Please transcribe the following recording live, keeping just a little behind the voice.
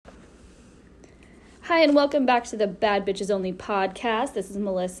Hi, and welcome back to the Bad Bitches Only podcast. This is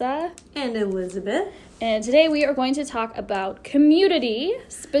Melissa. And Elizabeth. And today we are going to talk about community,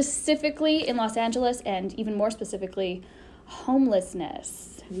 specifically in Los Angeles, and even more specifically,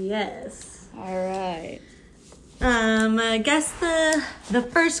 homelessness. Yes. All right. I guess the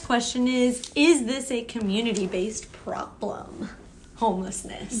first question is this a community-based problem?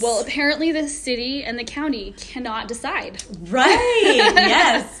 Homelessness. Well, apparently the city and the county cannot decide. Right.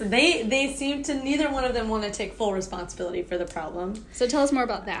 Yes. They seem to, neither one of them want to take full responsibility for the problem. So tell us more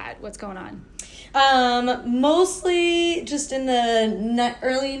about that. What's going on? Mostly just in the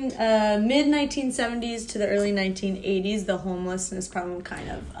early, mid-1970s to the early 1980s, the homelessness problem kind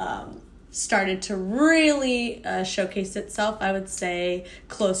of started to really showcase itself, I would say,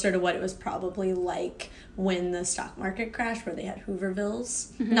 closer to what it was probably like when the stock market crashed, where they had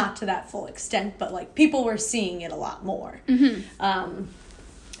Hoovervilles. Mm-hmm. Not to that full extent, but like people were seeing it a lot more. Mm-hmm.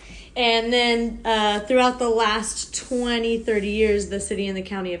 And then throughout the last 20, 30 years, the city and the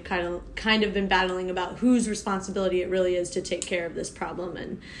county have kind of been battling about whose responsibility it really is to take care of this problem.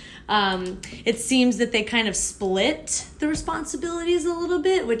 And it seems that they kind of split the responsibilities a little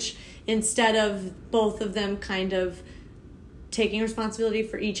bit, which instead of both of them kind of taking responsibility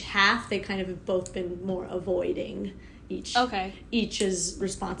for each half, they kind of have both been more avoiding each's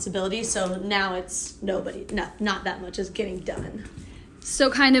responsibility. So now it's not that much is getting done. So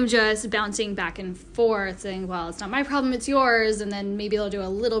kind of just bouncing back and forth, saying, well, it's not my problem, it's yours, and then maybe they'll do a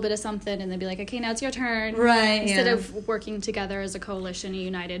little bit of something, and then be like, okay, now it's your turn. Right, Instead of working together as a coalition, a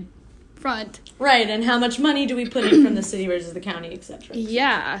united front. Right, and how much money do we put in from the city versus the county, etc.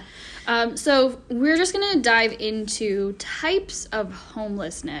 Yeah. So we're just going to dive into types of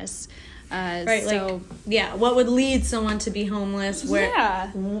homelessness. Right, what would lead someone to be homeless?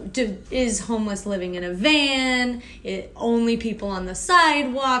 Is homeless living in a van? Only people on the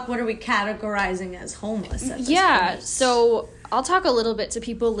sidewalk? What are we categorizing as homeless at this point? So I'll talk a little bit to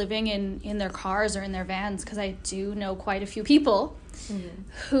people living in their cars or in their vans, because I do know quite a few people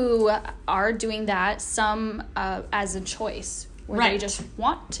who are doing that, some as a choice. Where they just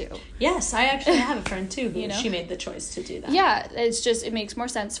want to. Yes, I actually have a friend too who she made the choice to do that. Yeah, it makes more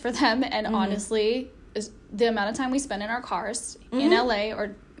sense for them. And honestly, the amount of time we spend in our cars in LA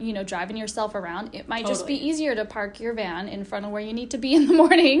or, driving yourself around, it might just be easier to park your van in front of where you need to be in the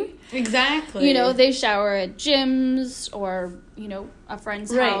morning. Exactly. They shower at gyms or, a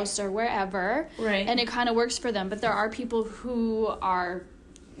friend's house or wherever. Right. And it kind of works for them. But there are people who are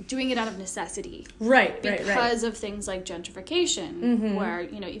doing it out of necessity. Because of things like gentrification, where,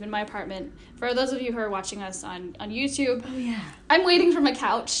 even my apartment, for those of you who are watching us on YouTube, I'm waiting for my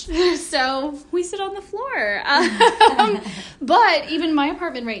couch, so we sit on the floor. But even my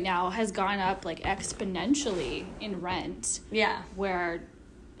apartment right now has gone up, like, exponentially in rent. Yeah. Where,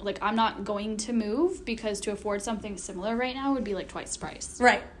 like, I'm not going to move, because to afford something similar right now would be, like, twice the price.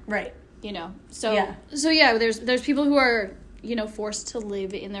 Right. So there's people who are forced to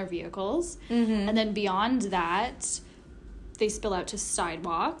live in their vehicles. And then beyond that, they spill out to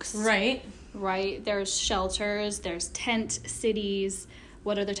sidewalks. Right. There's shelters, there's tent cities.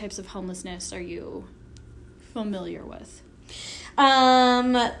 What other types of homelessness are you familiar with?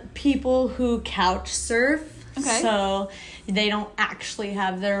 People who couch surf. Okay. So they don't actually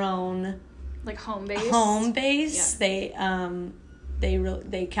have their own like home base. Yeah.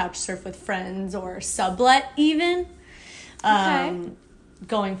 They couch surf with friends or sublet even.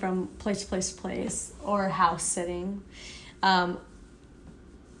 Going from place to place to place, or house sitting. Not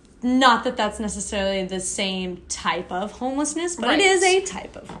that that's necessarily the same type of homelessness, but it is a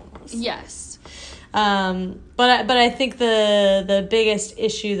type of homelessness. Yes. But I think the biggest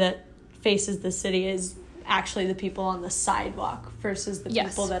issue that faces the city is actually the people on the sidewalk versus the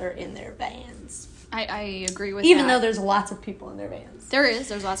people that are in their vans. I agree with Even though there's lots of people in their vans.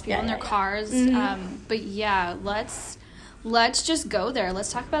 There's lots of people in their cars. But let's just go there.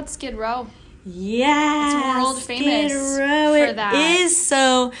 Let's talk about Skid Row. Yeah, it's world famous Skid Row, for that. It is.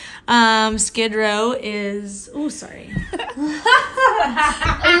 So, Skid Row is... Oh, sorry.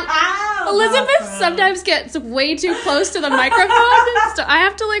 Elizabeth sometimes gets way too close to the microphone, so I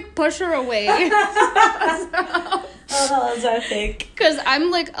have to, push her away. I think. Because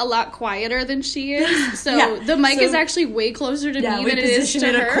I'm, a lot quieter than she is, so the mic is actually way closer to me than it is to her.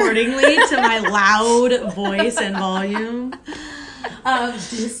 Yeah, we position it accordingly to my loud voice and volume.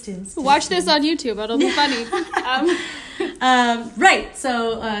 Distance. Watch this on YouTube. It'll be funny. Right.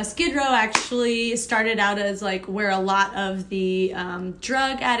 So Skid Row actually started out as where a lot of the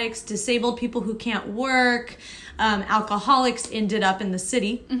drug addicts, disabled people who can't work, alcoholics ended up in the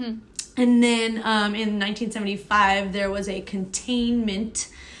city. Mm-hmm. And then in 1975, there was a containment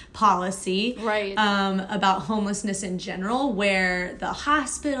policy about homelessness in general, where the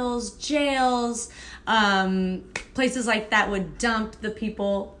hospitals, jails, places like that would dump the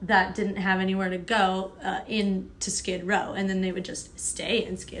people that didn't have anywhere to go into Skid Row, and then they would just stay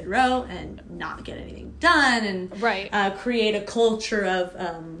in Skid Row and not get anything done, and create a culture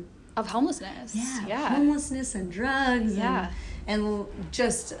of homelessness. Homelessness and drugs. And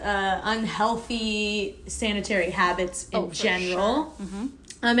just unhealthy sanitary habits in general. Sure. Mm-hmm.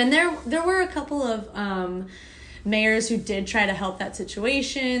 And there were a couple of mayors who did try to help that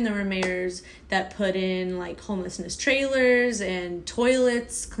situation. There were mayors that put in like homelessness trailers and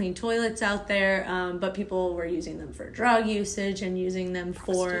clean toilets out there, but people were using them for drug usage and using them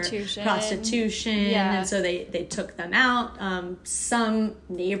for prostitution. And so they took them out. Some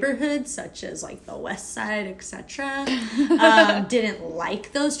neighborhoods, such as like the West Side, etc., didn't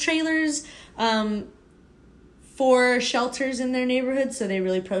like those trailers for shelters in their neighborhood, so they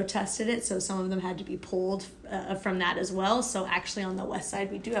really protested it. So some of them had to be pulled from that as well. So actually on the West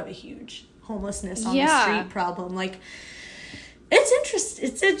Side, we do have a huge homelessness on the street problem. Like, it's interesting.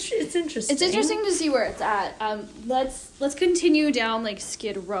 It's interesting. It's interesting to see where it's at. Let's continue down like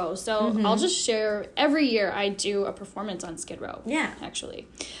Skid Row. So I'll just share. Every year I do a performance on Skid Row. Yeah, actually,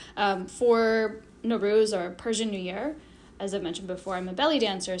 for Nowruz or Persian New Year. As I mentioned before, I'm a belly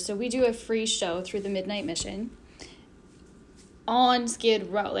dancer, so we do a free show through the Midnight Mission on Skid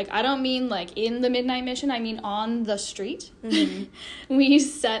Row. Like, I don't mean like in the Midnight Mission, I mean on the street. We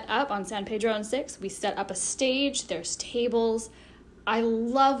set up on San Pedro and 6, we set up a stage, there's tables. I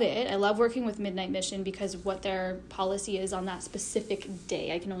love it. I love working with Midnight Mission because what their policy is on that specific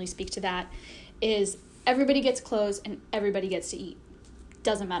day, I can only speak to that, is everybody gets clothes and everybody gets to eat.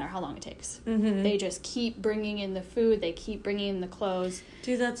 Doesn't matter how long it takes. They just keep bringing in the food. They keep bringing in the clothes.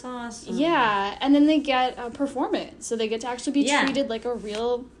 Dude, that's awesome. Yeah, and then they get a performance. So they get to actually be treated like a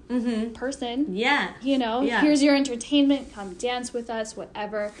real person. Yeah. You know, here's your entertainment. Come dance with us,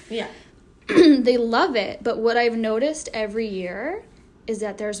 whatever. Yeah. They love it. But what I've noticed every year is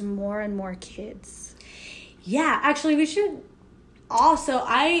that there's more and more kids. Yeah, actually, we should also...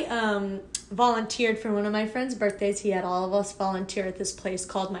 I volunteered for one of my friend's birthdays. He had all of us volunteer at this place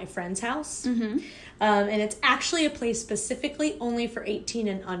called My Friend's House. And it's actually a place specifically only for 18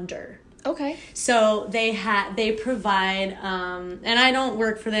 and under. Okay. So they provide, and I don't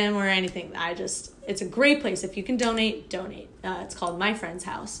work for them or anything. It's a great place. If you can donate. It's called My Friend's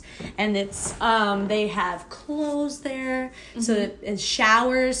House. And it's, they have clothes there, and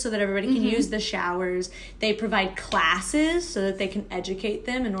showers so that everybody can use the showers. They provide classes so that they can educate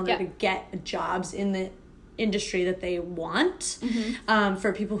them in order to get jobs in the industry that they want.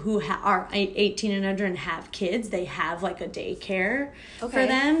 For people who are 18 and under and have kids, they have like a daycare for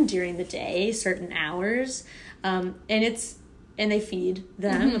them during the day, certain hours. And they feed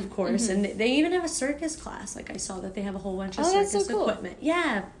them, of course. And they even have a circus class. Like, I saw that they have a whole bunch of circus equipment.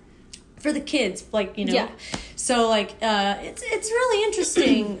 Yeah. For the kids, like, you know. Yeah. So, like, it's really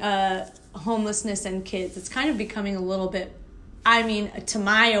interesting, homelessness and kids. It's kind of becoming a little bit, I mean, to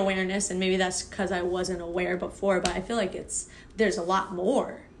my awareness, and maybe that's because I wasn't aware before, but I feel like there's a lot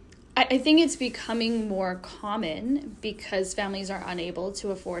more. I think it's becoming more common because families are unable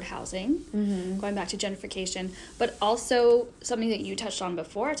to afford housing, going back to gentrification, but also something that you touched on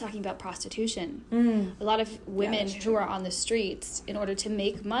before, talking about prostitution. A lot of women who are on the streets, in order to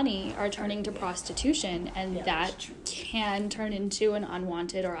make money, are turning to prostitution, and that can turn into an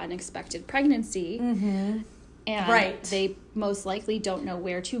unwanted or unexpected pregnancy. And they most likely don't know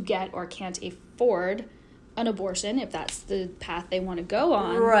where to get or can't afford an abortion if that's the path they want to go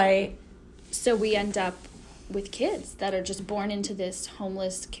on. Right. So we end up with kids that are just born into this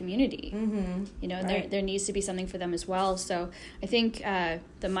homeless community. You know, and there needs to be something for them as well. So I think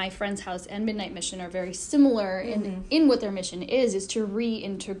the My Friend's House and Midnight Mission are very similar in what their mission is to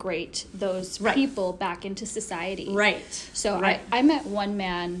reintegrate those people back into society. Right. So I met one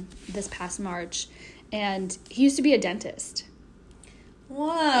man this past March, and he used to be a dentist. Whoa.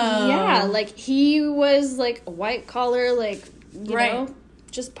 Yeah, like, he was, like, a white collar, like, you know,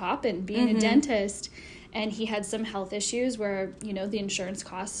 just popping, being a dentist. And he had some health issues where, you know, the insurance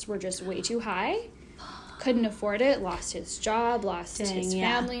costs were just way too high. Couldn't afford it, lost his job, lost his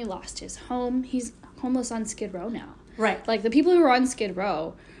family, lost his home. He's homeless on Skid Row now. Right. Like, the people who are on Skid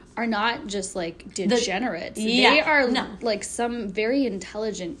Row are not just, like, degenerates. They are, like, some very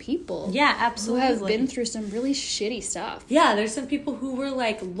intelligent people. Yeah, absolutely. Who have been through some really shitty stuff. Yeah, there's some people who were,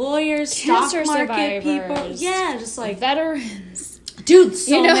 like, lawyers, cancer stock market people. Yeah, just, like... veterans. Dude,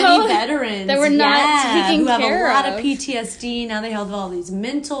 so many veterans. That were not taking care of. Who have a lot of PTSD. Now they have all these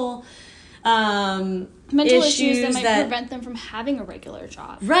mental mental issues that might prevent them from having a regular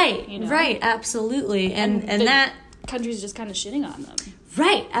job. Right, right, absolutely. And that country's just kind of shitting on them.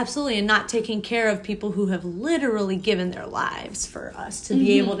 Right, absolutely, and not taking care of people who have literally given their lives for us to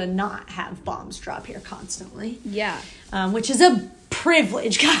be able to not have bombs drop here constantly. Yeah. Which is a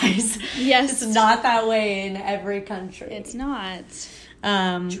privilege, guys. Yes. It's not that way in every country. It's not.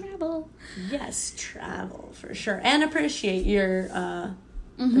 Travel. Yes, travel, for sure. And appreciate your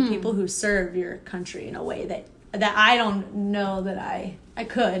the people who serve your country in a way that I don't know that I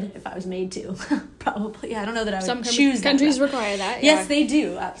could if I was made to. Probably. I don't know that I would choose that. Some countries require that. Yeah. Yes, they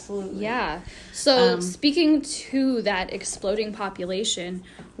do. Absolutely. Yeah. So speaking to that exploding population,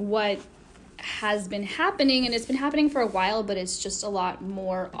 what has been happening, and it's been happening for a while, but it's just a lot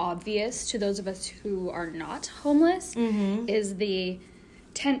more obvious to those of us who are not homeless, is the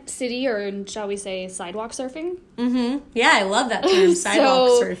tent city, or shall we say sidewalk surfing? Yeah, I love that term,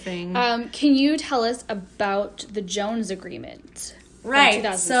 sidewalk surfing. Can you tell us about the Jones Agreement? Right.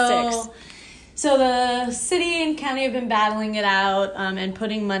 2006? So the city and county have been battling it out and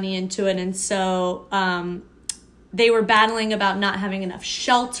putting money into it, and so they were battling about not having enough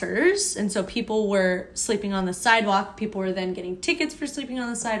shelters, and so people were sleeping on the sidewalk. People were then getting tickets for sleeping on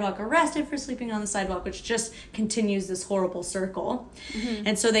the sidewalk, arrested for sleeping on the sidewalk, which just continues this horrible circle.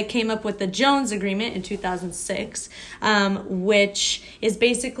 And so they came up with the Jones Agreement in 2006, which is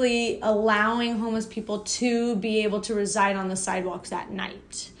basically allowing homeless people to be able to reside on the sidewalks at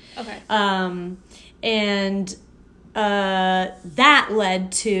night. Okay. And that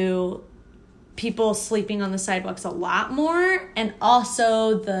led to people sleeping on the sidewalks a lot more, and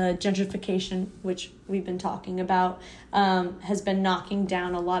also the gentrification, which we've been talking about, has been knocking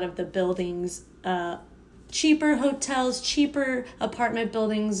down a lot of the buildings, cheaper hotels, cheaper apartment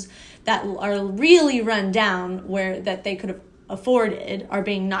buildings that are really run down, that they could have afforded, are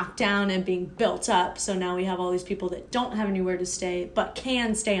being knocked down and being built up. So now we have all these people that don't have anywhere to stay but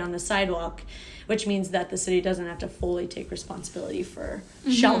can stay on the sidewalk, which means that the city doesn't have to fully take responsibility for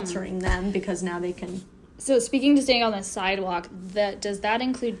sheltering them, because now they can. So speaking to staying on the sidewalk, does that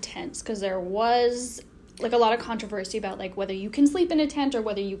include tents? Because there was a lot of controversy about whether you can sleep in a tent or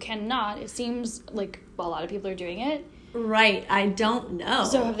whether you cannot. It seems like a lot of people are doing it. Right, I don't know.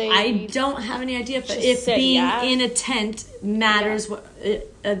 So I don't have any idea if being in a tent matters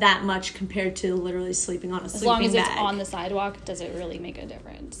that much compared to literally sleeping on a sleeping bag. As long as it's on the sidewalk, does it really make a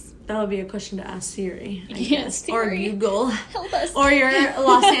difference? That would be a question to ask Siri, I guess. Yes, Siri. Or Google. Help us. Or your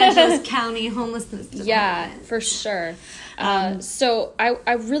Los Angeles County homelessness department. Yeah, for sure. So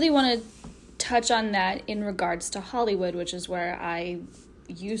I really want to touch on that in regards to Hollywood, which is where I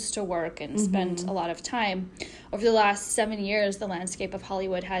used to work and spent a lot of time. Over the last 7 years, the landscape of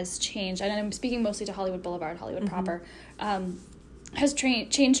Hollywood has changed, and I'm speaking mostly to Hollywood Boulevard, Hollywood proper, has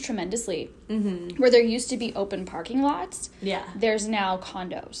changed tremendously. Where there used to be open parking lots, there's now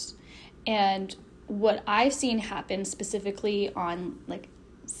condos. And what I've seen happen specifically on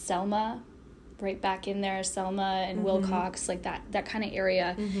Selma, right back in there, Selma and Wilcox, that kind of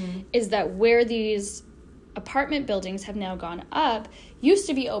area, is that where these apartment buildings have now gone up used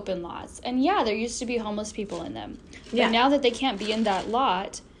to be open lots, and there used to be homeless people in them, but now that they can't be in that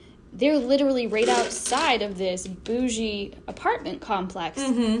lot, they're literally right outside of this bougie apartment complex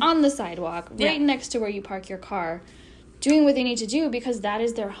on the sidewalk, right next to where you park your car, doing what they need to do because that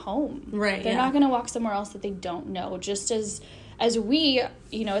is their home. Right. They're not going to walk somewhere else that they don't know. Just as we,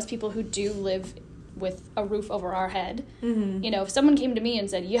 as people who do live with a roof over our head, if someone came to me and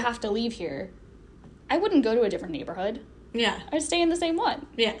said, you have to leave here, I wouldn't go to a different neighborhood. Yeah. I'd stay in the same one.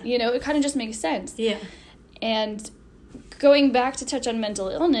 Yeah. It kind of just makes sense. Yeah. And going back to touch on mental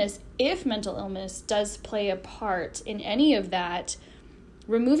illness, if mental illness does play a part in any of that,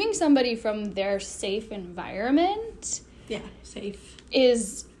 removing somebody from their safe environment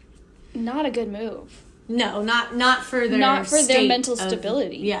is not a good move. No, not for their their mental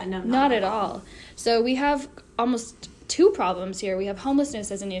stability. Not at all. So we have almost two problems here. We have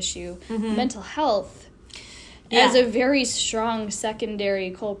homelessness as an issue, mental health as a very strong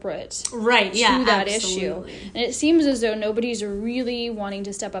secondary culprit to that issue. And it seems as though nobody's really wanting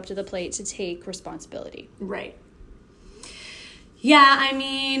to step up to the plate to take responsibility. Right. Yeah, I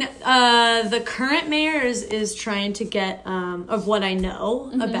mean, the current mayor is trying to get, of what I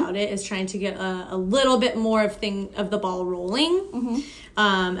know about it, is trying to get a little bit more of the ball rolling,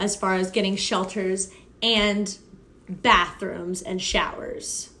 as far as getting shelters and bathrooms and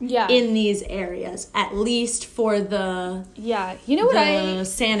showers in these areas, at least for the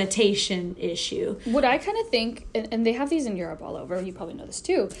sanitation issue. What I kind of think, and they have these in Europe all over, you probably know this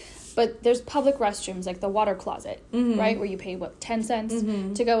too, But there's public restrooms, like the water closet, right? Where you pay, 10 cents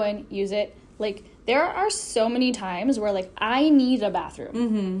to go in, use it. Like, there are so many times where, like, I need a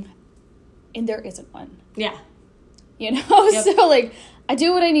bathroom. And there isn't one. Yeah. You know? Yep. So, like, I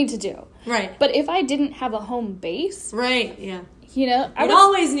do what I need to do. Right. But if I didn't have a home base... Right, yeah. You know, I would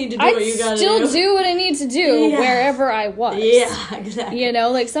always need to do what you gotta do. I'd still do what I need to do wherever I was. Yeah, exactly. You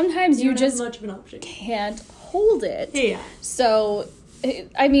know, like sometimes you just much of an option. Can't hold it. Yeah. So,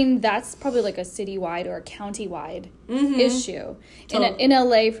 I mean, that's probably like a citywide or a county-wide issue. Totally. In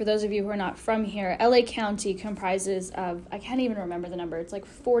LA, for those of you who are not from here, LA County comprises of, I can't even remember the number, it's like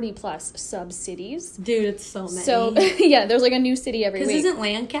 40 plus sub-cities. Dude, it's so many. So, yeah, there's like a new city every week. Because isn't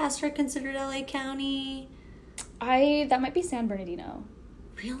Lancaster considered LA County? That might be San Bernardino.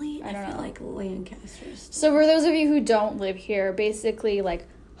 Really? I don't know. Like Lancaster's. So for those of you who don't live here, basically like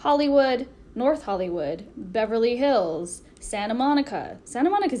Hollywood, North Hollywood, Beverly Hills, Santa Monica. Santa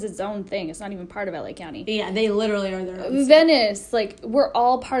Monica is its own thing. It's not even part of LA County. Yeah, they literally are their own Venice. State. Like, we're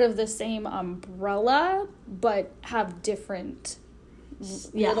all part of the same umbrella, but have different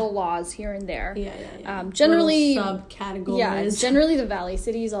little laws here and there. Yeah. Generally, little subcategories. Yeah, generally the Valley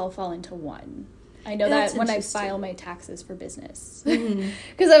cities all fall into one. I know that when I file my taxes for business.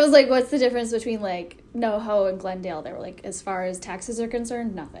 Because I was like, what's the difference between, like, NoHo and Glendale? They were like, as far as taxes are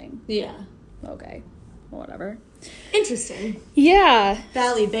concerned, nothing. Yeah. Okay. Whatever. Interesting. Yeah.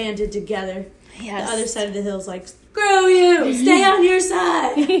 Valley banded together. Yes. The other side of the hill's like, screw you! Stay on your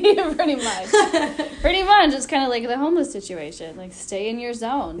side! Pretty much. Pretty much. It's kind of like the homeless situation. Like, stay in your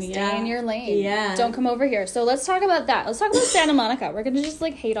zone. Stay in your lane. Yeah. Don't come over here. So let's talk about that. Let's talk about Santa Monica. We're going to just,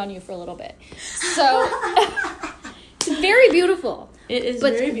 like, hate on you for a little bit. So, it's very beautiful. It is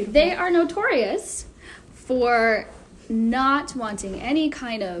very beautiful. They are notorious for not wanting any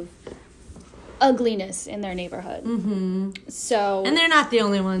kind of ugliness in their neighborhood. So, and they're not the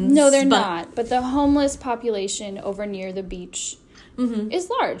only ones. No, they're not. But the homeless population over near the beach is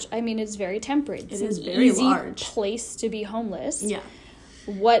large. I mean, it's very temperate. It's an very easy large place to be homeless. Yeah.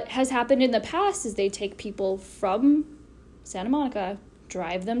 What has happened in the past is they take people from Santa Monica,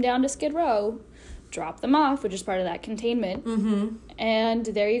 drive them down to Skid Row, drop them off, which is part of that containment, and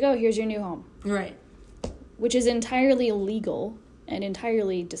there you go. Here's your new home. Right. Which is entirely illegal and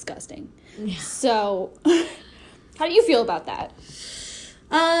entirely disgusting. Yeah. So, how do you feel about that?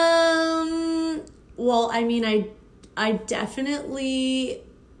 Well, I mean, I definitely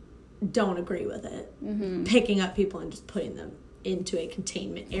don't agree with it. Picking up people and just putting them into a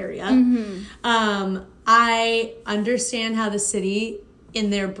containment area. I understand how the city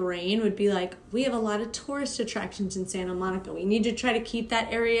in their brain would be like, we have a lot of tourist attractions in Santa Monica. We need to try to keep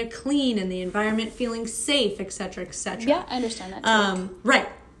that area clean and the environment feeling safe, etc., etc. Yeah, I understand that too.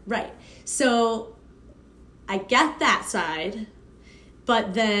 Right. So I get that side,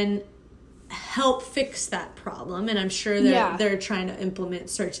 but then help fix that problem. And I'm sure they're trying to implement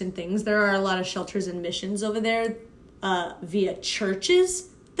certain things. There are a lot of shelters and missions over there via churches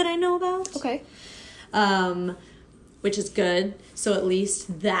that I know about. Okay. Which is good. So at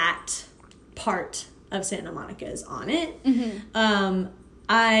least that part of Santa Monica is on it.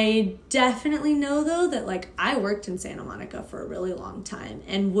 I definitely know, though, that, like, I worked in Santa Monica for a really long time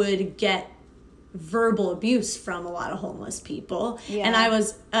and would get verbal abuse from a lot of homeless people. Yeah. And I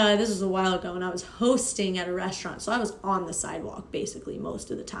was, this was a while ago, and I was hosting at a restaurant, so I was on the sidewalk basically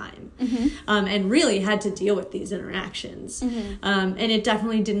most of the time. And really had to deal with these interactions. And it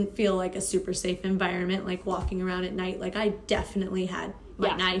definitely didn't feel like a super safe environment, like walking around at night. Like, I definitely had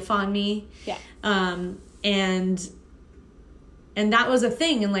my knife on me. Yeah. And that was a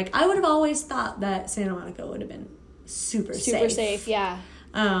thing. And, like, I would have always thought that Santa Monica would have been super safe. Super safe, yeah.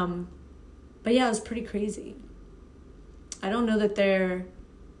 But, yeah, it was pretty crazy. I don't know that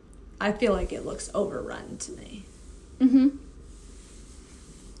I feel like it looks overrun to me.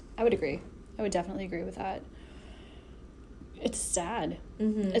 I would agree. I would definitely agree with that. It's sad.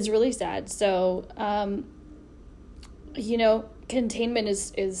 It's really sad. So, you know, containment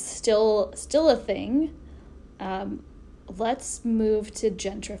is still a thing. Let's move to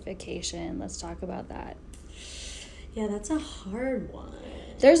gentrification. Let's talk about that. Yeah, that's a hard one.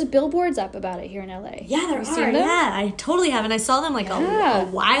 There's billboards up about it here in LA. Yeah, there are. Yeah, I totally have. And I saw them like a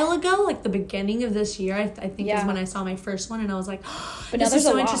while ago, like the beginning of this year. I think is when I saw my first one, and I was like, oh, but this is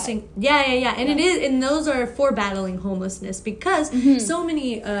so interesting. Yeah. And it is, and those are for battling homelessness because so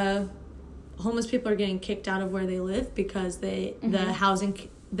many homeless people are getting kicked out of where they live because the housing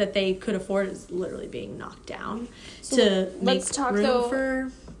that they could afford is literally being knocked down to make room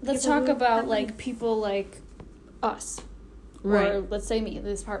for. Let's talk about like people like us. Right. Or let's say me,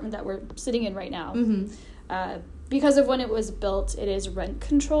 this apartment that we're sitting in right now. because of when it was built, it is rent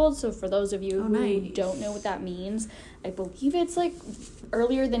controlled. So for those of you who don't know what that means, I believe it's like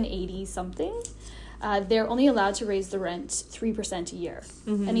earlier than 80 something. They're only allowed to raise the rent 3% a year.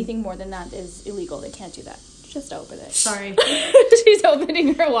 Mm-hmm. Anything more than that is illegal. They can't do that. Just open it. Sorry. She's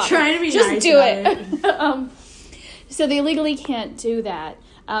opening her water. Trying to be just nice do it. So they legally can't do that.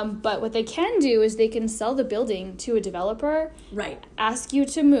 But what they can do is they can sell the building to a developer. Right. Ask you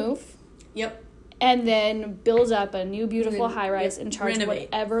to move. Yep. And then build up a new beautiful high-rise and charge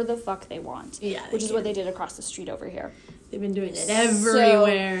whatever the fuck they want. Yeah. Which is what they did across the street over here. They've been doing it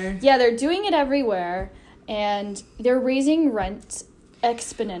everywhere. So, yeah, they're doing it everywhere. And they're raising rent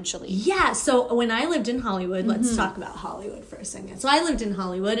exponentially. Yeah, so when I lived in Hollywood, let's talk about Hollywood for a second. So I lived in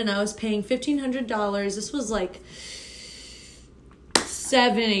Hollywood, and I was paying $1,500. This was like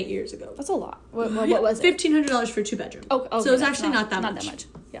 7-8 years ago. That's a lot. What was it? $1,500 for a 2-bedroom. Oh, so it was actually not that much. Not that much,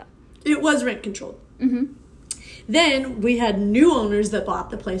 yeah. It was rent controlled. Mm-hmm. Then we had new owners that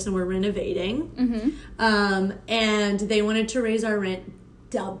bought the place and were renovating. Mm-hmm. And they wanted to raise our rent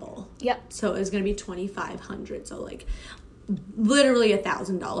double. Yep. So it was going to be $2,500. So like literally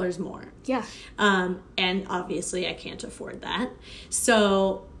 $1,000 more. Yeah. And obviously I can't afford that.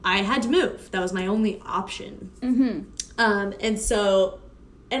 So I had to move. That was my only option. Mm-hmm. And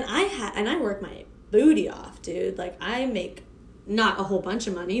I work my booty off, dude. Like I make not a whole bunch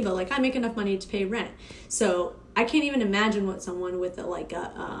of money, but like I make enough money to pay rent. So I can't even imagine what someone with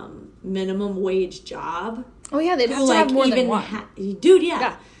a minimum wage job. Oh yeah, they'd have to have more than one. Dude,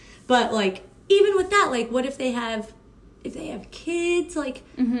 yeah. But like even with that, like what if they have kids? Like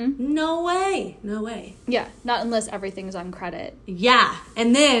no way. Yeah, not unless everything's on credit. Yeah,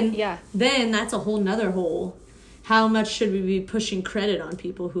 and then that's a whole nother hole. How much should we be pushing credit on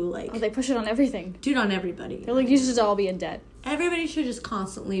people who like... Oh, they push it on everything. Dude, on everybody. They're like, you should all be in debt. Everybody should just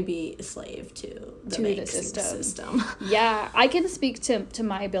constantly be a slave to the system. Yeah, I can speak to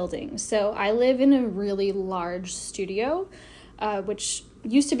my building. So I live in a really large studio, which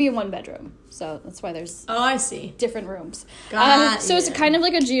used to be a 1-bedroom. So that's why there's... Oh, I see. Different rooms. So it's kind of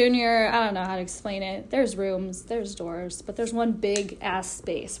like a junior... I don't know how to explain it. There's rooms, there's doors, but there's one big-ass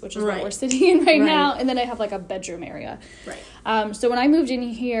space, which is what we're sitting in right now. And then I have like a bedroom area. Right. So when I moved in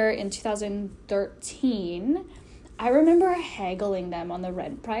here in 2013... I remember haggling them on the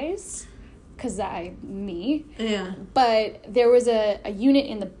rent price, because me. Yeah. But there was a unit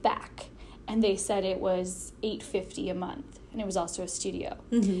in the back, and they said it was $850 a month, and it was also a studio.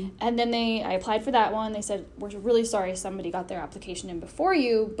 Mm-hmm. And then I applied for that one. They said, we're really sorry somebody got their application in before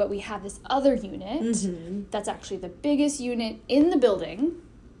you, but we have this other unit that's actually the biggest unit in the building.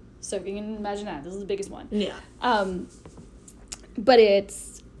 So if you can imagine that, this is the biggest one. Yeah. But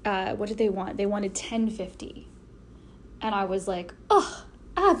it's, what did they want? They wanted $1,050. And I was like, oh,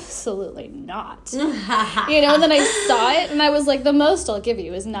 absolutely not. And then I saw it, and I was like, the most I'll give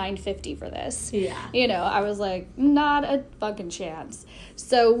you is $950 for this. Yeah. I was like, not a fucking chance.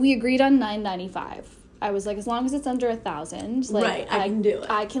 So we agreed on $995. I was like, as long as it's under $1,000, like, I can do it.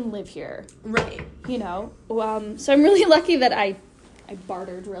 I can live here. Right. So I'm really lucky that I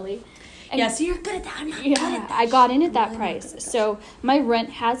bartered, really. And so you're good at that. I'm not good at that. I got in at that price. So my rent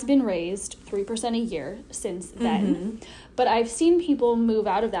has been raised 3% a year since then. Mm-hmm. But I've seen people move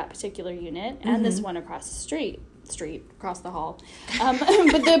out of that particular unit and this one across the street, across the hall.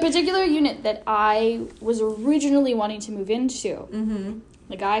 But the particular unit that I was originally wanting to move into,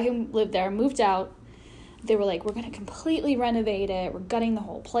 the guy who lived there moved out. They were like, we're going to completely renovate it. We're gutting the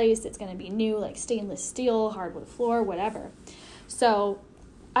whole place. It's going to be new, like stainless steel, hardwood floor, whatever. So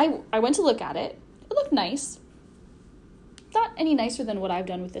I went to look at it. It looked nice. Not any nicer than what I've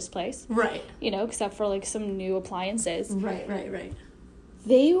done with this place. Right. Except for like some new appliances. Right.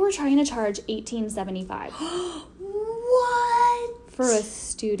 They were trying to charge $1,875. What? For a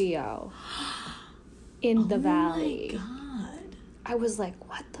studio in the valley. Oh my God. I was like,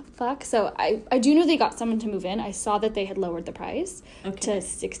 what the fuck? So I do know they got someone to move in. I saw that they had lowered the price to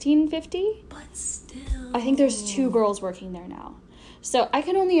 $1,650. But still. I think there's 2 girls working there now. So I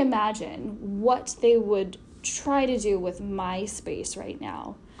can only imagine what they would try to do with my space right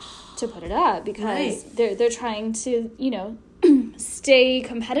now to put it up, because they're trying to, stay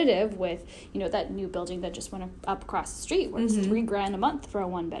competitive with, that new building that just went up across the street where it's $3,000 a month for a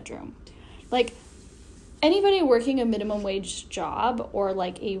 1-bedroom. Like, anybody working a minimum wage job or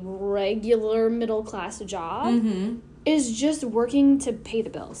like a regular middle class job is just working to pay the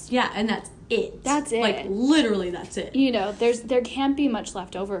bills. Yeah, and that's it. That's it. Like, literally, that's it. There can't be much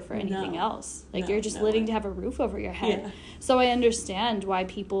left over for anything else. Like, you're just living to have a roof over your head. Yeah. So I understand why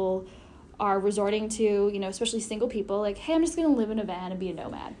people are resorting to, you know, especially single people, like, hey, I'm just going to live in a van and be a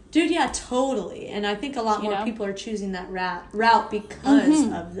nomad. Dude, yeah, totally. And I think a lot more people are choosing that route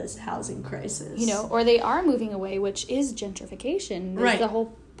because of this housing crisis. You know, or they are moving away, which is gentrification. Right. The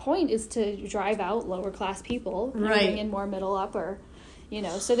whole point is to drive out lower class people and bring in more middle upper. You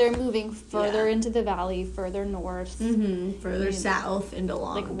know, so they're moving further into the valley, further north. Further south into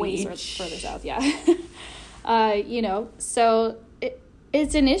Long Beach. Way further south, yeah. You know, so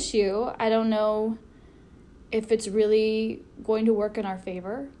it's an issue. I don't know if it's really going to work in our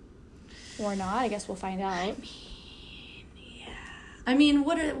favor or not. I guess we'll find out. I mean,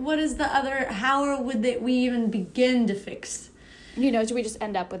 what is the other... How would we even begin to fix... You know, do we just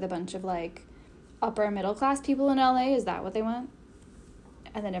end up with a bunch of, like, upper middle class people in LA? Is that what they want?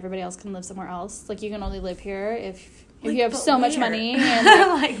 And then everybody else can live somewhere else. Like, you can only live here if you have so much money. And,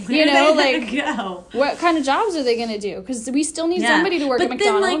 like, you know, like, go? What kind of jobs are they going to do? Because we still need somebody to work at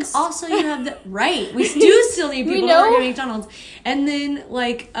McDonald's. But then, like, also you have the... Right. We do still need people to work at McDonald's. And then,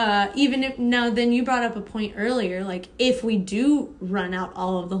 like, even if... Now, then you brought up a point earlier. Like, if we do run out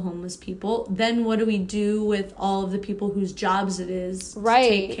all of the homeless people, then what do we do with all of the people whose jobs it is to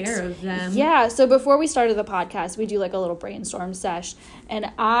take care of them? Yeah. So before we started the podcast, we do, like, a little brainstorm sesh.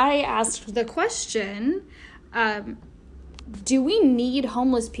 And I asked the question... do we need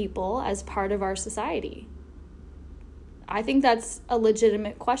homeless people as part of our society? I think that's a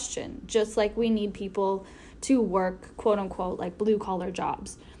legitimate question. Just like we need people to work, quote unquote, like blue collar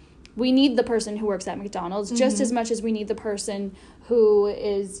jobs. We need the person who works at McDonald's just as much as we need the person who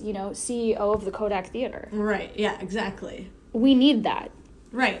is, you know, CEO of the Kodak Theater. Right. Yeah, exactly. We need that.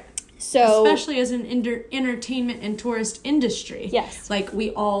 Right. So, especially as an entertainment and tourist industry. Yes. Like,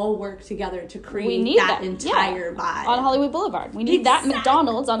 we all work together to create that entire vibe. On Hollywood Boulevard. We need that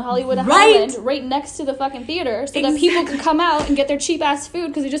McDonald's on Hollywood Highland right next to the fucking theater so that people can come out and get their cheap-ass food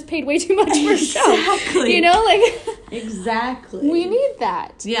because they just paid way too much for a show. You know? Like, exactly. We need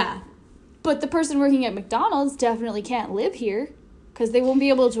that. Yeah. But the person working at McDonald's definitely can't live here. Because they won't be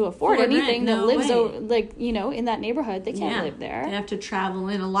able to afford anything that lives like, you know, in that neighborhood. They can't live there. They have to travel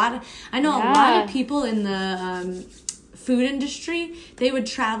in. A lot of people in the food industry, they would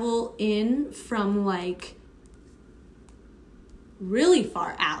travel in from, like, really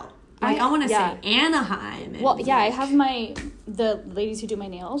far out. Like, I want to say Anaheim. Well, yeah, I have the ladies who do my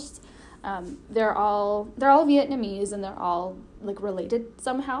nails. They're all Vietnamese, and they're all, like, related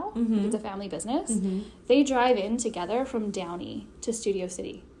somehow. It's a family business. They drive in together from Downey to Studio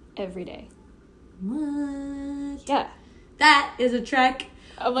City every day. What? Yeah. That is a trek.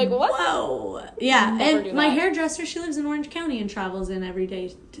 I'm like, what? Whoa. Yeah, and my hairdresser, she lives in Orange County and travels in every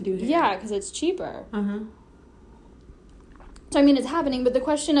day to do hair. Yeah, because it's cheaper. So, I mean, it's happening, but the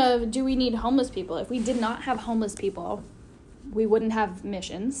question of, do we need homeless people? If we did not have homeless people, we wouldn't have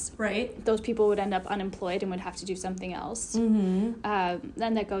missions. Right. Those people would end up unemployed and would have to do something else. Then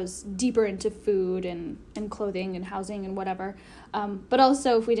that goes deeper into food and clothing and housing and whatever. But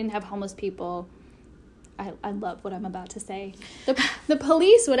also, if we didn't have homeless people, I love what I'm about to say. The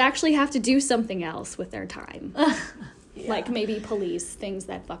police would actually have to do something else with their time. Like maybe police things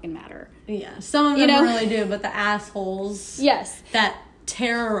that fucking matter. Yeah, some of them really do, but the assholes that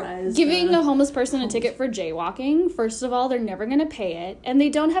terrorize. Giving a homeless person a ticket for jaywalking, first of all, they're never going to pay it, and they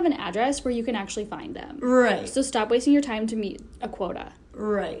don't have an address where you can actually find them. Right. So stop wasting your time to meet a quota.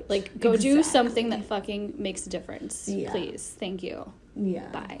 Right. Like, go do something that fucking makes a difference. Yeah. Please. Thank you. Yeah.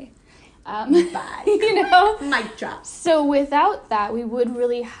 Bye. Bye. You know? Mic drop. So without that, we would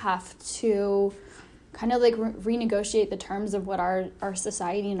really have to kind of like renegotiate the terms of what our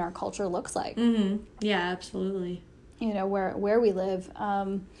society and our culture looks like. Yeah, absolutely. You know, where we live.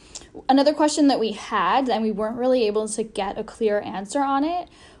 Another question that we had, and we weren't really able to get a clear answer on it,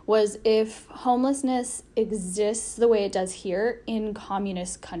 was if homelessness exists the way it does here in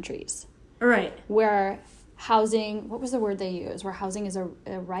communist countries. Right. Where housing, what was the word they used? Where housing is a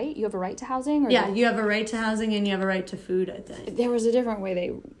right? You have a right to housing? Or you have a right to housing and you have a right to food, I think. There was a different way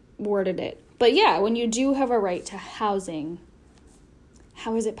they worded it. But yeah, when you do have a right to housing,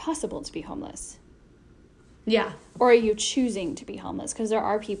 how is it possible to be homeless? Yeah. Or are you choosing to be homeless? Because there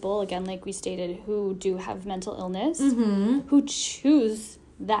are people, again, like we stated, who do have mental illness, who choose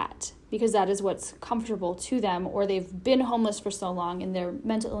that because that is what's comfortable to them, or they've been homeless for so long and their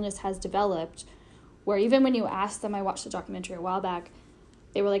mental illness has developed, where even when you ask them, I watched a documentary a while back,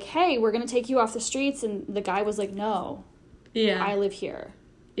 they were like, hey, we're going to take you off the streets, and the guy was like, no, I live here.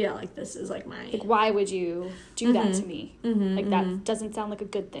 Yeah, like, this is, like, my... Like, why would you do that to me? Like, that doesn't sound like a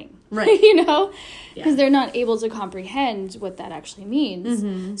good thing. Right. You know? Because they're not able to comprehend what that actually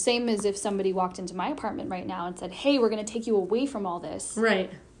means. Same as if somebody walked into my apartment right now and said, hey, we're going to take you away from all this.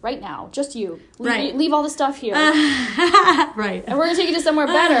 Right. right now, just you. Right. Leave all the stuff here. Right. And we're going to take you to somewhere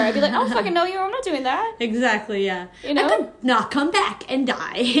better. I'd be like, I don't fucking know you. I'm not doing that. Exactly, yeah. You know? I could not come back and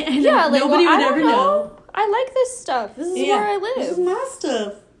die. And yeah, like, nobody would ever know. I like this stuff. This is where I live. This is my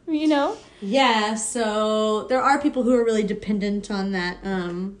stuff. You know? Yeah, so there are people who are really dependent on that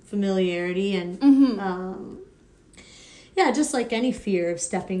familiarity and just like any fear of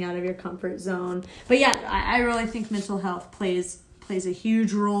stepping out of your comfort zone. But yeah, I really think mental health plays a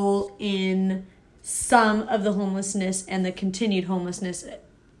huge role in some of the homelessness and the continued homelessness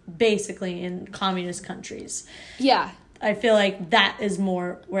basically in communist countries. Yeah. I feel like that is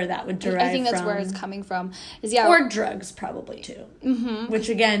more where that would derive from. I think that's where it's coming from. Or drugs probably too. Mm-hmm. Which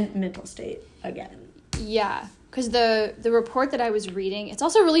again, mental state again. Yeah. Because the report that I was reading, it's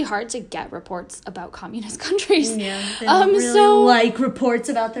also really hard to get reports about communist countries. Yeah, they don't really like reports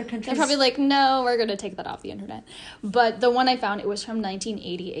about their countries. They're probably like, no, we're going to take that off the internet. But the one I found, it was from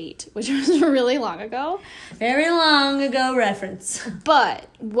 1988, which was really long ago. Very long ago reference. But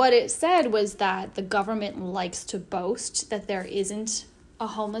what it said was that the government likes to boast that there isn't a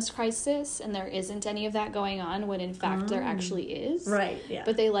homeless crisis and there isn't any of that going on when in fact there actually is. Right, yeah.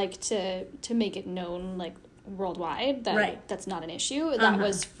 But they like to make it known, like, worldwide that that's not an issue. That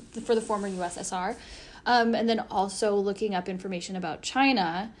was for the former USSR. And then also looking up information about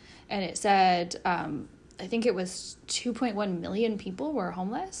China, and it said I think it was 2.1 million people were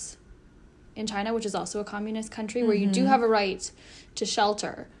homeless in China, which is also a communist country where you do have a right to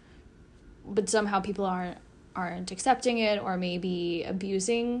shelter, but somehow people aren't accepting it or maybe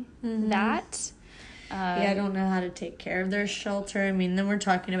abusing that. I don't know how to take care of their shelter. I mean, then we're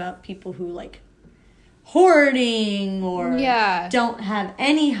talking about people who like hoarding or don't have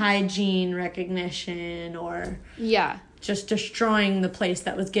any hygiene recognition or just destroying the place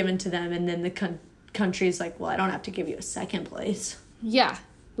that was given to them, and then the country's like, well, I don't have to give you a second place. Yeah.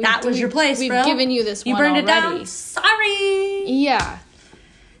 That was your place, we've bro. Given you this you one burned already. it down. Sorry.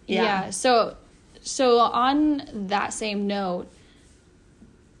 Yeah. So on that same note,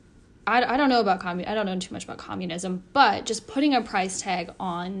 I don't know about I don't know too much about communism, but just putting a price tag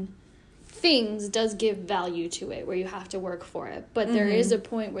on things does give value to it, where you have to work for it. But there is a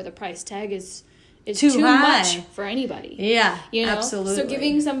point where the price tag is too much for anybody. Yeah, you know? Absolutely. So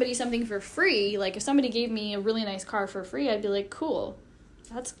giving somebody something for free, like if somebody gave me a really nice car for free, I'd be like, cool,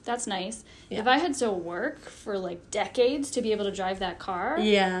 that's nice. Yeah. If I had to work for like decades to be able to drive that car,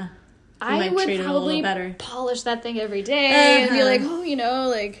 I would probably polish that thing every day and be like, oh, you know,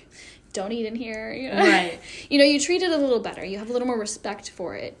 like, don't eat in here, you know? Right. You know, you treat it a little better. You have a little more respect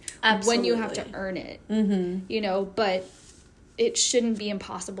for it. Absolutely. When you have to earn it. Mm-hmm. You know, but it shouldn't be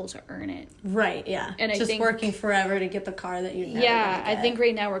impossible to earn it. Right, yeah. And I think working forever to get the car that you never get. I think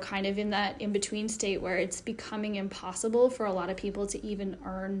right now we're kind of in that in-between state where it's becoming impossible for a lot of people to even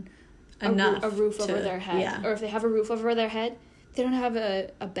earn a roof over their head. Yeah. Or if they have a roof over their head, they don't have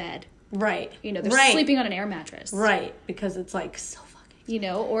a bed. Right. You know, they're sleeping on an air mattress. Right, because it's like so you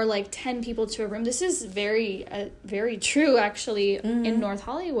know, or like 10 people to a room. This is very true, actually, in North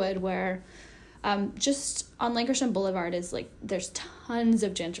Hollywood, where just on Lankershim Boulevard is like, there's tons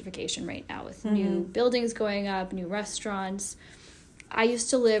of gentrification right now with new buildings going up, new restaurants. I used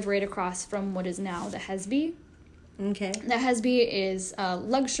to live right across from what is now the Hesby. Okay. The Hesby is a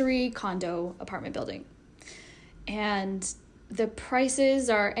luxury condo apartment building. And the prices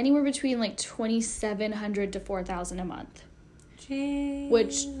are anywhere between like $2,700 to $4,000 a month. Jeez,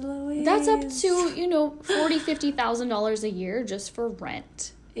 which Louise. That's up to, you know, $40,000-$50,000 a year just for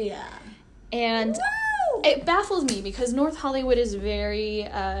rent. Yeah. And it baffles me because North Hollywood is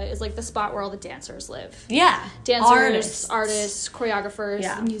is like the spot where all the dancers live. Yeah. Dancers, artists,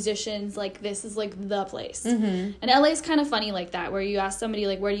 choreographers, musicians, like this is like the place. Mm-hmm. And LA is kind of funny like that, where you ask somebody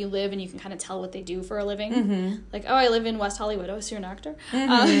like, where do you live? And you can kind of tell what they do for a living. Mm-hmm. Like, oh, I live in West Hollywood. Oh, so you're an actor?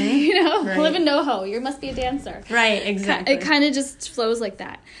 Mm-hmm. You know, I live in NoHo. You must be a dancer. Right, exactly. It kind of just flows like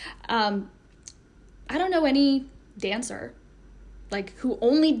that. I don't know any dancer like who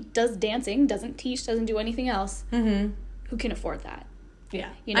only does dancing, doesn't teach, doesn't do anything else, who can afford that. Yeah.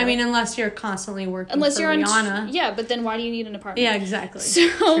 You know? I mean, unless you're constantly working for Rihanna. Yeah, but then why do you need an apartment? Yeah, exactly. So,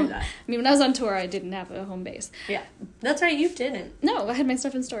 I mean, when I was on tour, I didn't have a home base. Yeah. That's right, you didn't. No, I had my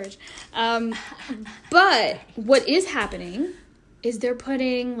stuff in storage. But what is happening is they're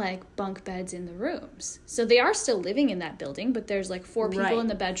putting, like, bunk beds in the rooms. So they are still living in that building, but there's, like, 4 people in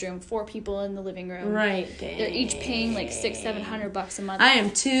the bedroom, 4 people in the living room. Right. Dang. They're each paying, like, $600-$700 a month. I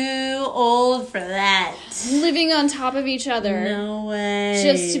am too old for that. Living on top of each other. No way.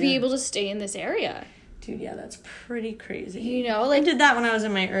 Just to be able to stay in this area. Dude, yeah, that's pretty crazy. You know, like... I did that when I was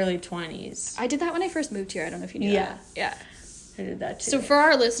in my early 20s. I did that when I first moved here. I don't know if you knew that. Yeah. I did that too. So for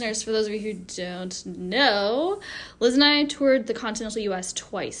our listeners, for those of you who don't know, Liz and I toured the continental U.S.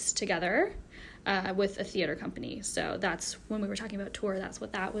 twice together with a theater company. So that's when we were talking about tour, that's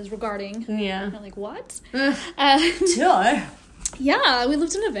what that was regarding. Yeah. And I'm like, what? Tour? Yeah, we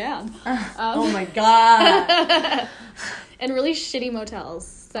lived in a van. Oh my God. And really shitty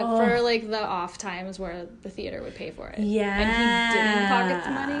motels, except for like the off times where the theater would pay for it. Yeah. And he didn't pocket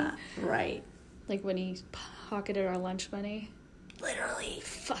the money. Right. Like when he pocketed our lunch money. Literally.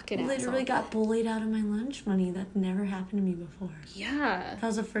 Fucking Literally got bullied out of my lunch money. That never happened to me before. Yeah. That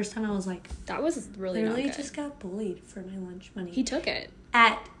was the first time I was like... That was really literally not good. just got bullied for my lunch money. He took it.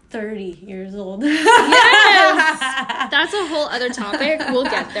 At 30 years old. Yes! That's a whole other topic. We'll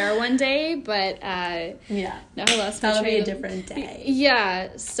get there one day, but yeah. Nevertheless, that'll be a different day.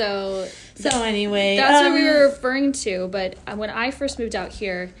 Yeah, so anyway, that's what we were referring to. But when I first moved out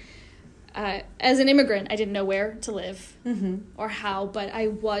here, as an immigrant, I didn't know where to live or how, but I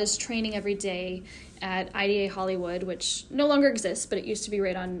was training every day at IDA Hollywood, which no longer exists, but it used to be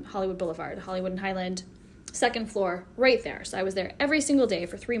right on Hollywood Boulevard, Hollywood and Highland, second floor, right there. So I was there every single day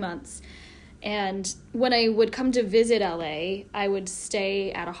for 3 months. And when I would come to visit LA, I would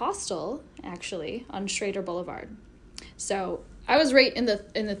stay at a hostel, actually, on Schrader Boulevard. So I was right in the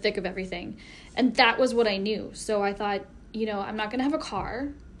thick of everything. And that was what I knew. So I thought, I'm not going to have a car.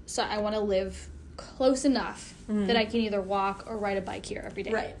 So I want to live close enough that I can either walk or ride a bike here every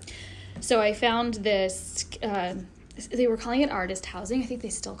day. Right. So I found this, they were calling it artist housing. I think they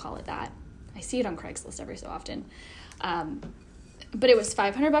still call it that. I see it on Craigslist every so often. But it was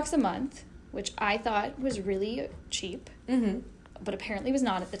 $500 a month, which I thought was really cheap, but apparently was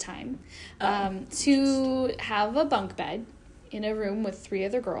not at the time, to have a bunk bed in a room with 3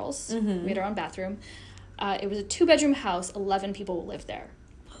 other girls. We had our own bathroom. It was a 2-bedroom house. 11 people lived there.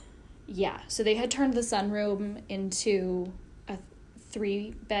 Yeah, so they had turned the sunroom into a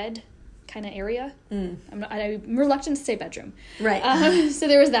 3-bed kind of area. I'm reluctant to say bedroom. Right. So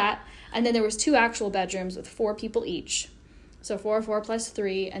there was that. And then there was 2 actual bedrooms with 4 people each. So 4 plus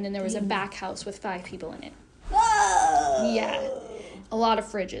 3. And then there was a back house with 5 people in it. Whoa! Yeah. A lot of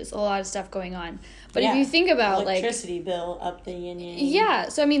fridges, a lot of stuff going on. But if you think about electricity bill up the yin-yang. Yeah.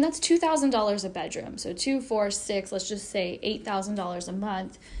 So, I mean, that's $2,000 a bedroom. So 2, 4, 6, let's just say $8,000 a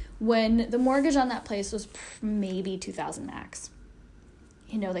month. When the mortgage on that place was maybe $2,000 max.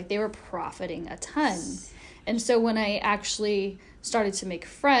 They were profiting a ton. And so when I actually started to make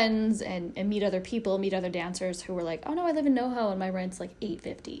friends and meet other people, meet other dancers who were like, oh no, I live in NoHo and my rent's like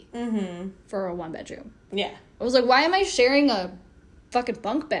 $850 for a 1-bedroom. Yeah. I was like, why am I sharing a fucking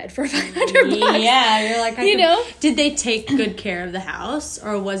bunk bed for $500? Yeah, you're like, did they take good care of the house,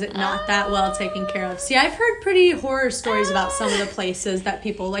 or was it not that well taken care of? See, I've heard pretty horror stories about some of the places that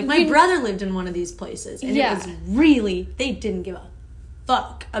people, like my brother lived in one of these places, and it was really, they didn't give a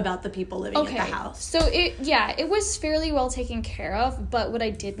fuck about the people living at the house. So it was fairly well taken care of, but what I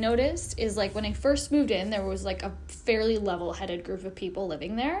did notice is when I first moved in, there was a fairly level-headed group of people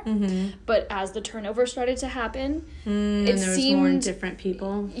living there. But as the turnover started to happen, it seemed more different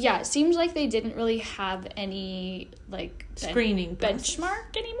people. Yeah, it seemed like they didn't really have any screening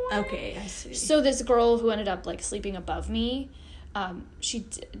benchmark anymore. Okay, I see. So this girl who ended up sleeping above me, she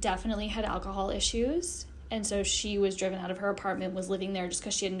definitely had alcohol issues. And so she was driven out of her apartment, was living there just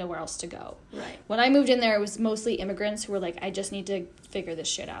because she had nowhere else to go. Right. When I moved in there, it was mostly immigrants who were like, I just need to figure this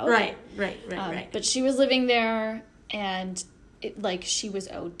shit out. Right. But she was living there, and she was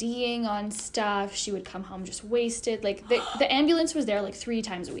ODing on stuff. She would come home just wasted. The ambulance was there 3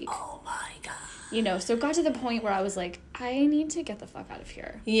 times a week. Oh my God. So it got to the point where I was like, I need to get the fuck out of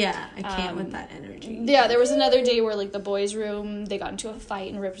here. Yeah, I can't with that energy. Yeah, there was another day where the boys' room, they got into a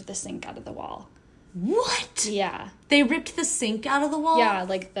fight and ripped the sink out of the wall. What? Yeah. They ripped the sink out of the wall? Yeah,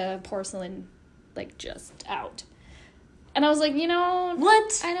 the porcelain, just out. And I was like,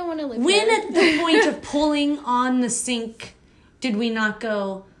 what? I don't want to live When here. At the point of pulling on the sink, did we not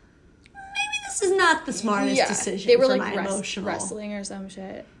go, maybe this is not the smartest decision they were for my emotional... wrestling or some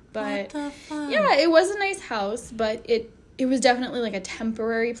shit. But, what the fuck? Yeah, it was a nice house, but it was definitely a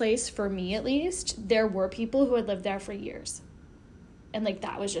temporary place for me, at least. There were people who had lived there for years. And,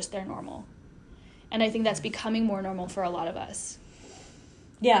 that was just their normal. And I think that's becoming more normal for a lot of us.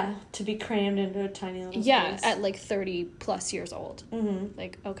 Yeah, to be crammed into a tiny little space. At 30 plus years old.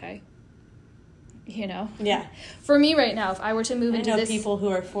 Okay. Yeah. For me right now, if I were to move into this... I know people who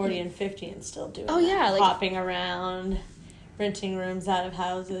are 40 and 50 and still doing that. Yeah. Hopping around, renting rooms out of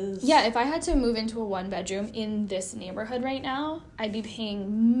houses. Yeah, if I had to move into a 1-bedroom in this neighborhood right now, I'd be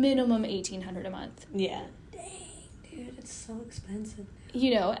paying minimum $1,800 a month. Yeah. dude, it's so expensive.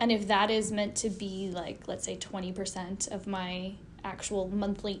 You know, and if that is meant to be, like, let's say 20% of my actual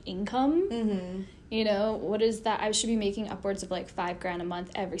monthly income, mm-hmm. you know, what is that? I should be making upwards of, like, $5,000 a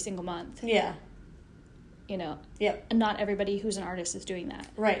month every single month. Yeah. You know? Yep. And not everybody who's an artist is doing that.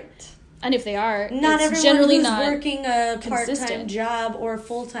 Right. And if they are, not it's everyone generally who's not working a part-time job or a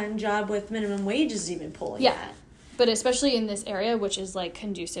full-time job with minimum wage is even pulling that. But especially in this area, which is, like,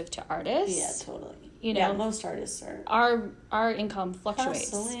 conducive to artists. Yeah, totally. You know, yeah, most artists are. Our income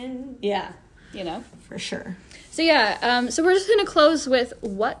fluctuates. Hustling. Yeah. You know? For sure. So, yeah. So we're just going to close with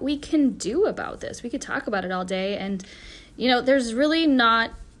what we can do about this. We could talk about it all day. And, you know, there's really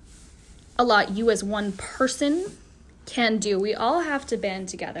not a lot you as one person can do. We all have to band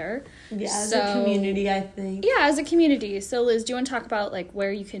together. Yeah, as a community, I think. Yeah, as a community. So, Liz, do you want to talk about, like,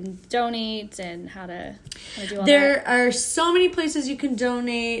 where you can donate and how to do all that? There are so many places you can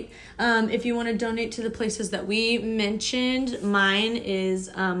donate. If you want to donate to the places that we mentioned, mine is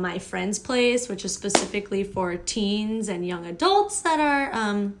My Friend's Place, which is specifically for teens and young adults that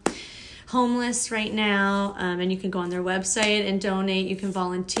are homeless right now. And you can go on their website and donate. You can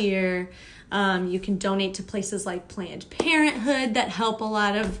volunteer. You can donate to places like Planned Parenthood that help a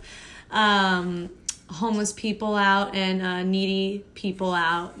lot of homeless people out and needy people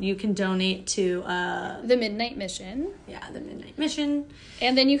out. You can donate to the Midnight Mission. Yeah, the Midnight Mission.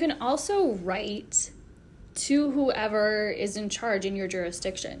 And then you can also write to whoever is in charge in your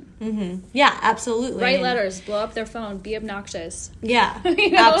jurisdiction. Mm-hmm. Yeah, absolutely. Write letters, blow up their phone, be obnoxious. Yeah, you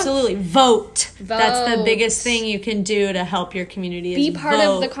know? Absolutely. Vote. That's the biggest thing you can do to help your community. Be part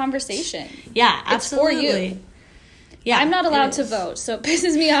of the conversation. Yeah, absolutely. It's for you. Yeah, I'm not allowed to vote, so it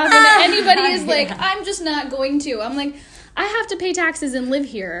pisses me off when anybody is like, I'm just not going to. I'm like, I have to pay taxes and live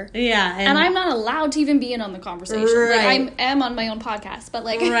here. Yeah. And I'm not allowed to even be in on the conversation. Right. Like, I am on my own podcast, but,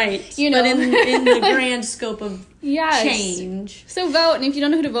 like, right. You know. But in the grand scope of change. So vote, and if you don't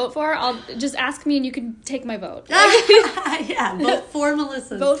know who to vote for, I'll just ask me and you can take my vote. Yeah, vote for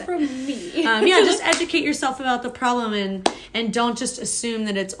Melissa. Vote for me. Just educate yourself about the problem and don't just assume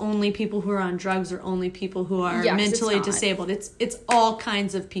that it's only people who are on drugs or only people who are mentally disabled. It's all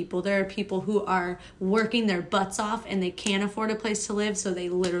kinds of people. There are people who are working their butts off and they can't afford a place to live, so they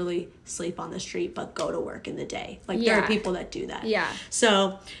literally sleep on the street but go to work in the day. Like, there are people that do that. Yeah.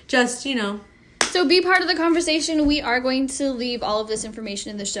 So just, So be part of the conversation. We are going to leave all of this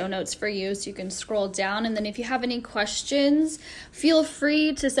information in the show notes for you, so you can scroll down. And then if you have any questions, feel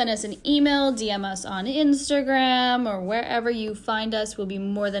free to send us an email, DM us on Instagram, or wherever you find us. We'll be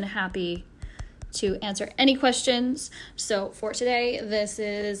more than happy to answer any questions. So for today, this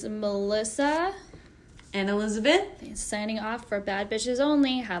is Melissa and Elizabeth signing off for Bad Bitches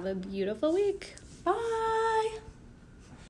Only. Have a beautiful week. Bye.